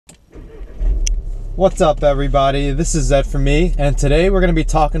What's up, everybody? This is Zed from me, and today we're going to be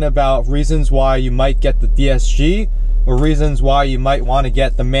talking about reasons why you might get the DSG or reasons why you might want to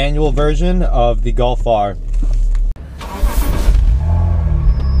get the manual version of the Golf R.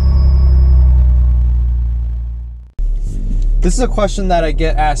 This is a question that I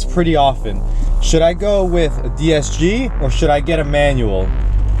get asked pretty often. Should I go with a DSG or should I get a manual?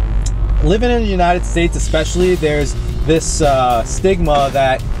 Living in the United States especially, there's this stigma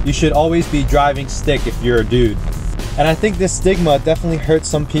that you should always be driving stick if you're a dude. And I think this stigma definitely hurts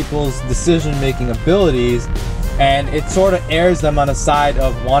some people's decision-making abilities, and it sort of airs them on the side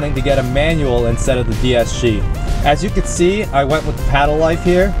of wanting to get a manual instead of the DSG. As you can see, I went with the paddle life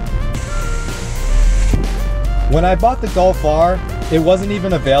here. When I bought the Golf R, it wasn't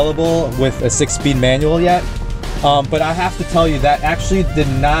even available with a 6-speed manual yet. But I have to tell you that actually did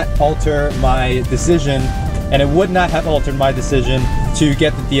not alter my decision, and it would not have altered my decision to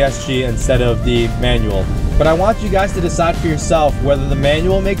get the DSG instead of the manual. But I want you guys to decide for yourself whether the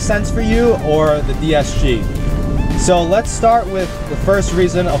manual makes sense for you or the DSG. So let's start with the first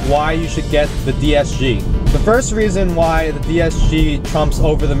reason of why you should get the DSG. The first reason why the DSG trumps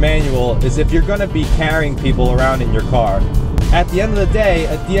over the manual is if you're going to be carrying people around in your car. At the end of the day,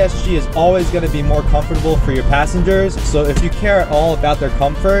 a DSG is always going to be more comfortable for your passengers, so if you care at all about their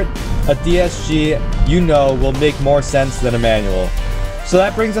comfort, a DSG, you know, will make more sense than a manual. So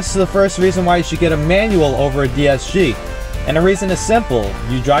that brings us to the first reason why you should get a manual over a DSG. And the reason is simple: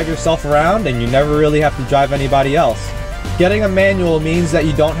 you drive yourself around and you never really have to drive anybody else. Getting a manual means that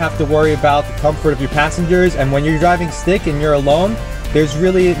you don't have to worry about the comfort of your passengers, and when you're driving stick and you're alone, there's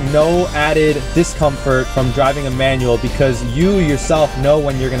really no added discomfort from driving a manual because you yourself know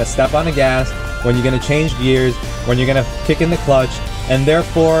when you're going to step on the gas, when you're going to change gears, when you're going to kick in the clutch, and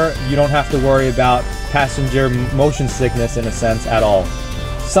therefore you don't have to worry about passenger motion sickness in a sense at all.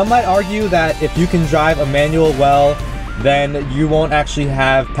 Some might argue that if you can drive a manual well, then you won't actually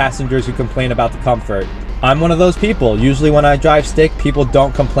have passengers who complain about the comfort. I'm one of those people. Usually when I drive stick, people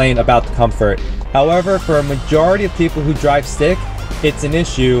don't complain about the comfort. However, for a majority of people who drive stick, it's an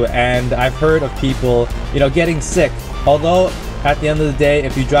issue, and I've heard of people, getting sick. Although, at the end of the day,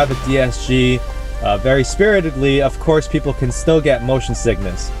 if you drive a DSG very spiritedly, of course, people can still get motion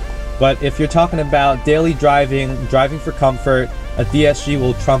sickness. But if you're talking about daily driving for comfort, a DSG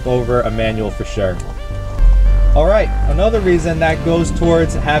will trump over a manual for sure. Alright, another reason that goes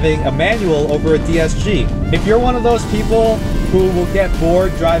towards having a manual over a DSG. If you're one of those people who will get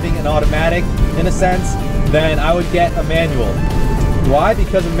bored driving an automatic, in a sense, then I would get a manual. Why?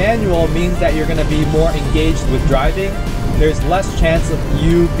 Because a manual means that you're going to be more engaged with driving. There's less chance of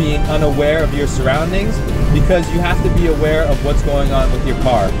you being unaware of your surroundings because you have to be aware of what's going on with your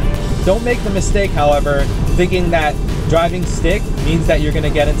car. Don't make the mistake, however, thinking that driving stick means that you're going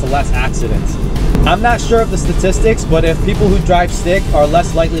to get into less accidents. I'm not sure of the statistics, but if people who drive stick are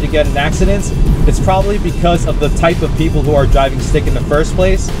less likely to get in accidents, it's probably because of the type of people who are driving stick in the first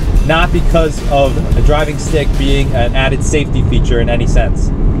place, not because of a driving stick being an added safety feature in any sense.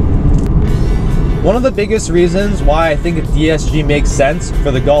 One of the biggest reasons why I think a DSG makes sense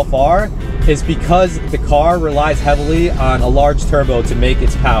for the Golf R is because the car relies heavily on a large turbo to make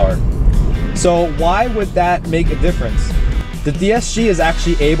its power. So why would that make a difference? The DSG is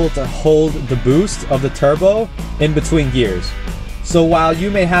actually able to hold the boost of the turbo in between gears. So while you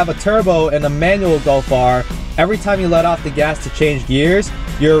may have a turbo in a manual Golf R, every time you let off the gas to change gears,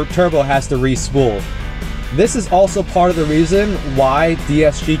 your turbo has to re-spool. This is also part of the reason why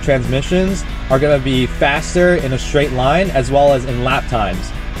DSG transmissions are going to be faster in a straight line as well as in lap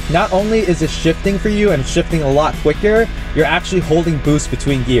times. Not only is it shifting for you and shifting a lot quicker, you're actually holding boost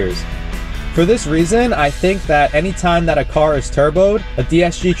between gears. For this reason, I think that any time that a car is turboed, a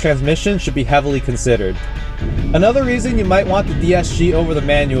DSG transmission should be heavily considered. Another reason you might want the DSG over the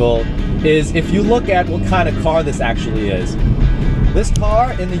manual is if you look at what kind of car this actually is. This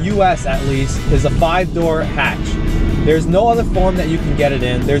car, in the US at least, is a 5-door hatch. There's no other form that you can get it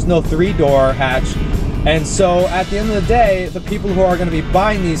in. There's no 3-door hatch. And so at the end of the day, the people who are going to be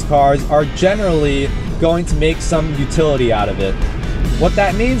buying these cars are generally going to make some utility out of it. What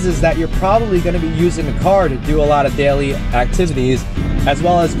that means is that you're probably going to be using the car to do a lot of daily activities as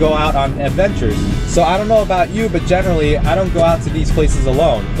well as go out on adventures. So I don't know about you, but generally I don't go out to these places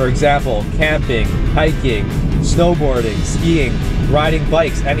alone. For example, camping, hiking, snowboarding, skiing, riding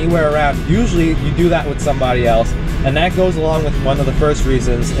bikes, anywhere around. Usually you do that with somebody else, and that goes along with one of the first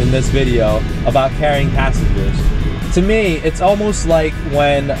reasons in this video about carrying passengers. To me, it's almost like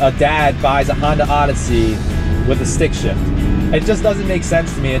when a dad buys a Honda Odyssey with a stick shift. It just doesn't make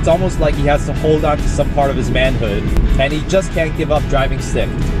sense to me. It's almost like he has to hold on to some part of his manhood, and he just can't give up driving stick.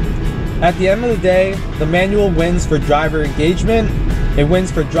 At the end of the day, the manual wins for driver engagement, it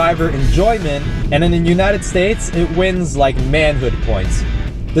wins for driver enjoyment, and in the United States, it wins like manhood points.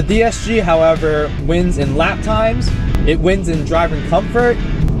 The DSG, however, wins in lap times, it wins in driving comfort,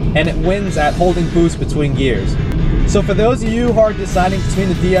 and it wins at holding boost between gears. So for those of you who are deciding between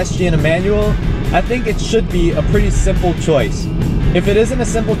the DSG and a manual, I think it should be a pretty simple choice. If it isn't a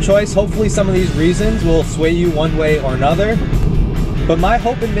simple choice, hopefully some of these reasons will sway you one way or another. But my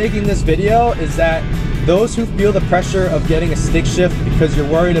hope in making this video is that those who feel the pressure of getting a stick shift because you're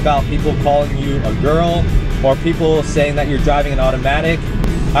worried about people calling you a girl or people saying that you're driving an automatic,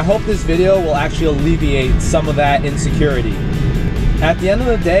 I hope this video will actually alleviate some of that insecurity. At the end of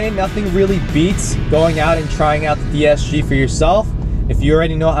the day, nothing really beats going out and trying out the DSG for yourself. If you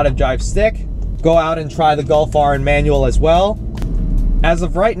already know how to drive stick, go out and try the Golf R in manual as well. As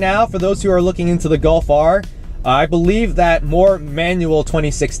of right now, for those who are looking into the Golf R, I believe that more manual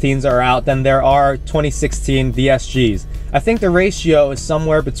 2016s are out than there are 2016 DSGs. I think the ratio is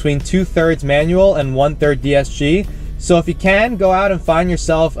somewhere between 2/3 manual and 1/3 DSG. So if you can, go out and find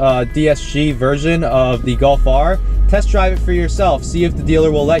yourself a DSG version of the Golf R, test drive it for yourself, see if the dealer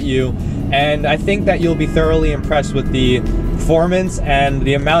will let you, and I think that you'll be thoroughly impressed with the performance and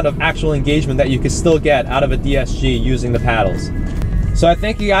the amount of actual engagement that you can still get out of a DSG using the paddles. So I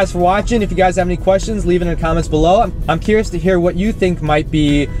thank you guys for watching. If you guys have any questions, leave it in the comments below. I'm curious to hear what you think might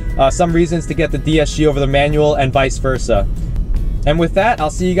be some reasons to get the DSG over the manual and vice versa. And with that, I'll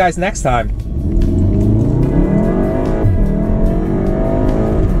see you guys next time.